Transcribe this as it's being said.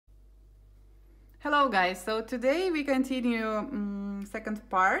Hello guys, so today we continue second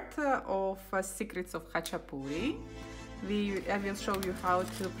part of Secrets of Hachapuri. I will show you how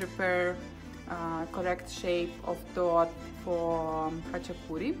to prepare correct shape of dot for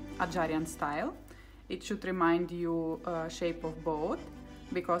Hachapuri, Georgian style. It should remind you shape of boat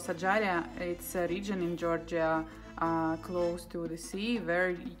because Georgia, it's a region in Georgia close to the sea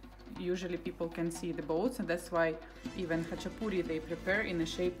where usually people can see the boats, and that's why even Hachapuri they prepare in the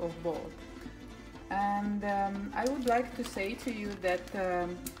shape of boat. And I would like to say to you that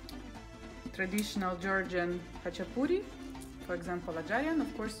traditional Georgian Hachapuri, for example Georgian,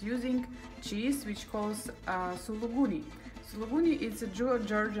 of course using cheese which calls suluguni. Suluguni is a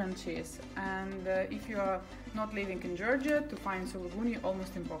Georgian cheese, and if you are not living in Georgia, to find suluguni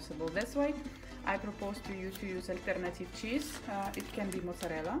almost impossible. That's why I propose to you to use alternative cheese. It can be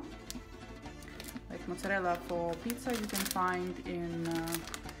mozzarella. Like mozzarella for pizza you can find in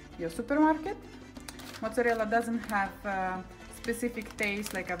your supermarket. Mozzarella doesn't have a specific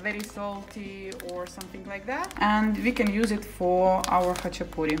taste like a very salty or something like that, and we can use it for our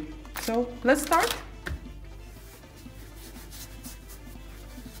Hachapuri. So let's start.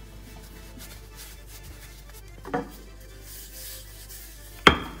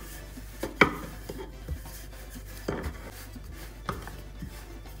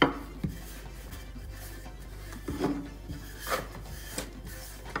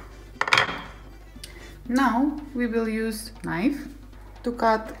 Now we will use knife to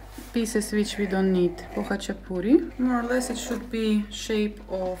cut pieces which we don't need for Hachapuri. More or less it should be shape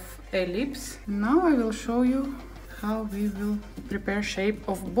of ellipse. Now I will show you how we will prepare shape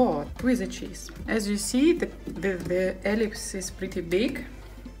of boat with the cheese. As you see, the ellipse is pretty big,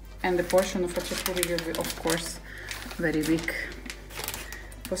 and the portion of Hachapuri will be of course very big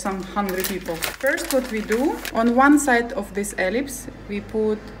for some 100 people. First what we do, on one side of this ellipse we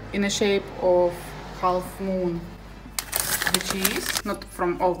put in a shape of half moon the cheese, not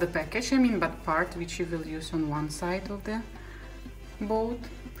from all the package I mean, but part which you will use on one side of the boat,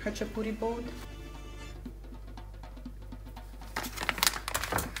 Hachapuri boat.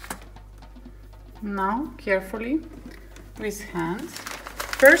 Now carefully with hands.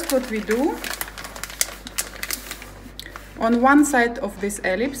 First what we do, on one side of this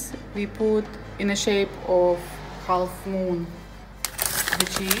ellipse we put in a shape of half moon the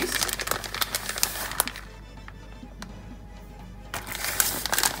cheese.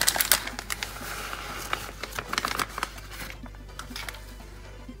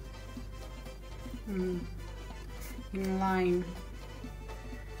 In line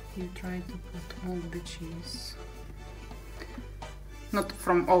you try to put all the cheese, not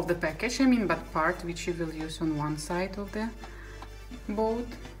from all the package I mean, but part which you will use on one side of the boat,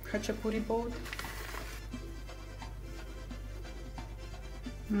 Hachapuri boat.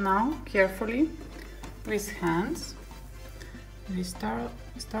 Now carefully with hands we start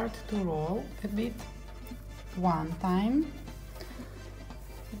to roll a bit, one time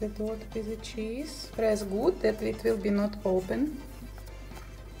the dot with the cheese. Press good that it will be not open.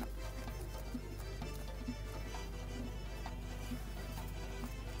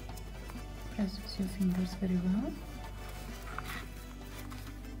 Press with your fingers very well.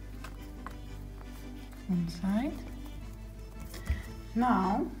 One side.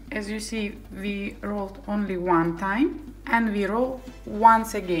 Now, as you see, we rolled only one time, and we roll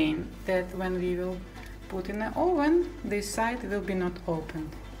once again, that when we will put in the oven, this side will be not opened.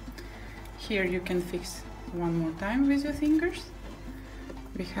 Here you can fix one more time with your fingers.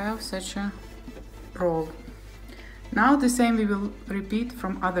 We have such a roll. Now the same we will repeat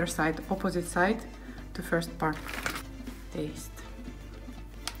from other side, opposite side to first part. Taste.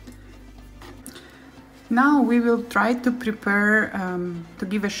 Now we will try to prepare, to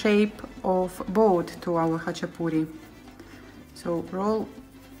give a shape of boat to our Hachapuri. So roll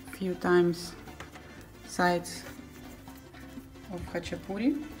a few times sides of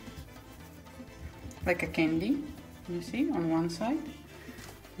Hachapuri, like a candy, you see, on one side.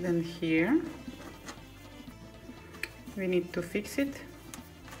 Then here we need to fix it,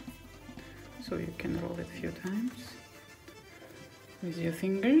 so you can roll it a few times with your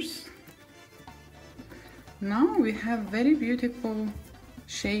fingers. Now we have very beautiful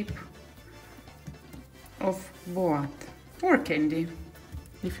shape of boat or candy,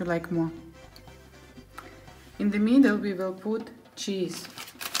 if you like more. In the middle we will put cheese.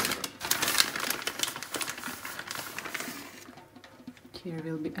 Here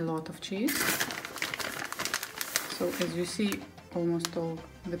will be a lot of cheese. So as you see, almost all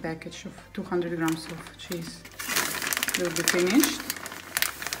the package of 200 grams of cheese will be finished.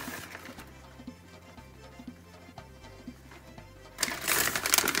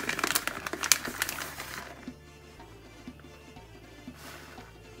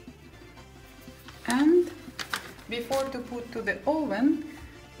 before to put to the oven,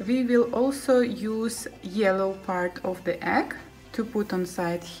 we will also use yellow part of the egg to put on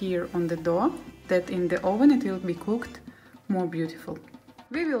side here on the dough, that in the oven it will be cooked more beautiful.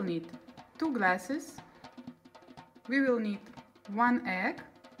 We will need 2 glasses, we will need 1 egg,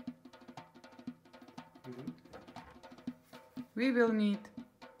 we will need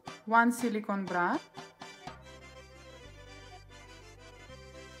 1 silicone brush,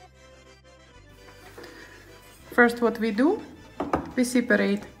 first what we do, we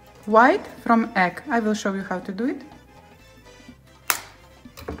separate white from egg. I will show you how to do it.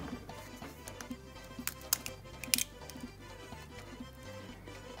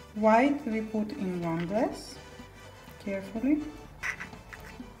 White we put in 1 glass, carefully,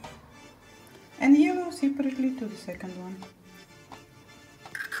 and yellow separately to the second one.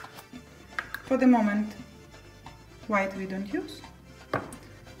 For the moment, white we don't use,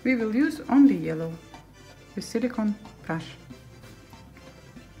 we will use only yellow with silicone brush.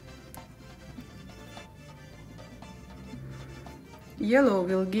 Yellow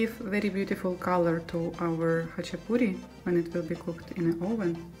will give very beautiful color to our hachapuri when it will be cooked in an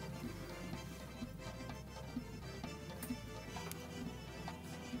oven.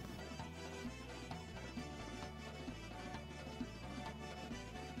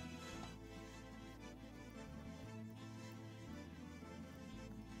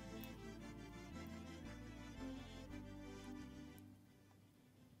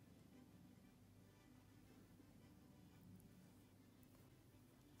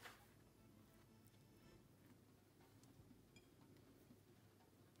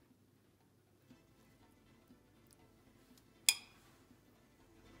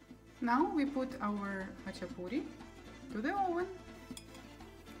 Now we put our hachapuri to the oven.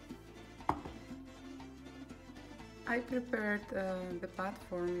 I prepared the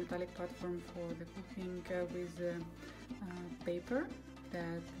platform, metallic platform for the cooking with paper,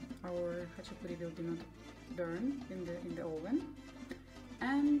 that our hachapuri will be not burn in the oven.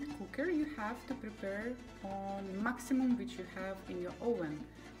 And cooker you have to prepare on maximum which you have in your oven,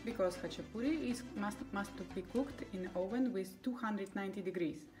 because hachapuri must be cooked in oven with 290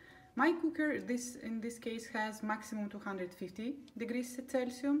 degrees. My cooker in this case has maximum 250 degrees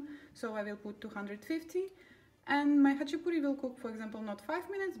Celsius, so I will put 250, and my hachapuri will cook, for example, not 5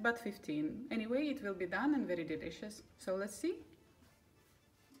 minutes but 15. Anyway, it will be done and very delicious. So let's see.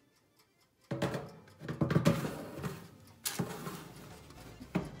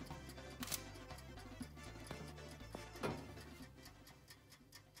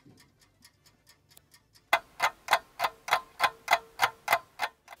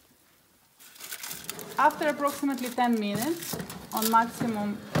 After approximately 10 minutes on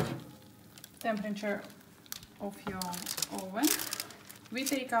maximum temperature of your oven, we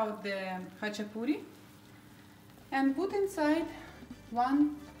take out the hachapuri and put inside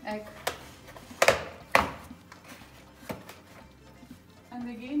 1 egg. And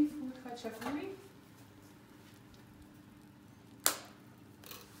again put hachapuri.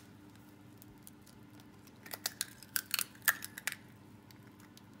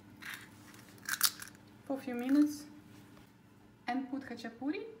 For a few minutes, and put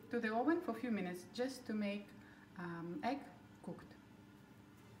hachapuri to the oven for a few minutes just to make egg cooked.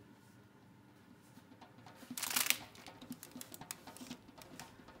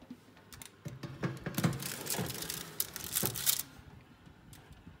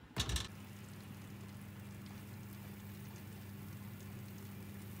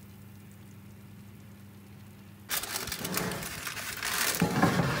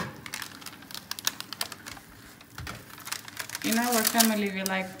 In our family we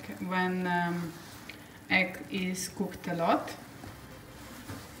like when egg is cooked a lot.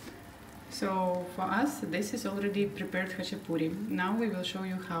 So for us this is already prepared hachapuri. Now we will show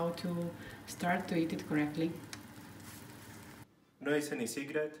you how to start to eat it correctly. No is any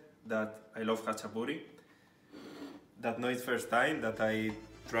secret that I love hachapuri. That no is first time that I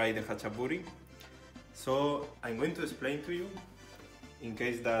try the hachapuri. So I'm going to explain to you, in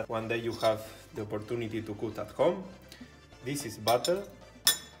case that one day you have the opportunity to cook at home. This is butter,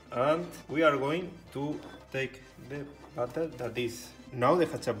 and we are going to take the butter that is, now the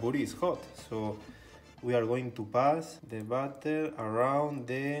hachapuri is hot, so we are going to pass the butter around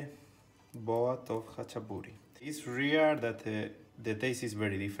the boat of hachapuri. It's rare that the taste is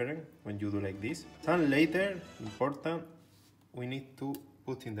very different when you do like this. And later, important, we need to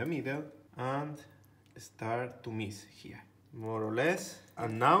put in the middle and start to mix here, more or less.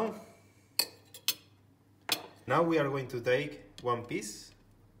 And now we are going to take 1 piece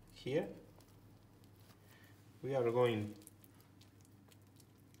here. We are going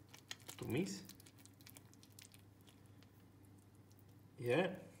to mix Yeah.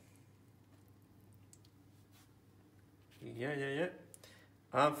 Yeah.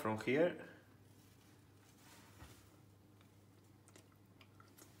 And from here,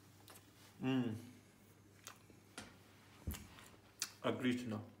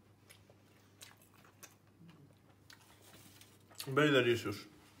 original. Very delicious.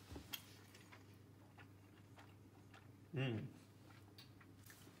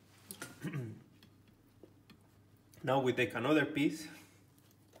 Now we take another piece,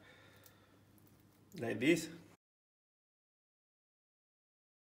 like this.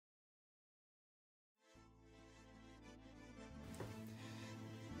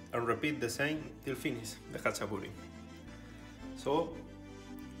 And repeat the same till finish the hachapuri. So,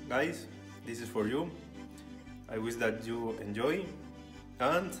 guys, this is for you. I wish that you enjoy,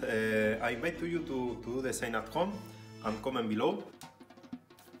 and I invite you to do the same at home and comment below.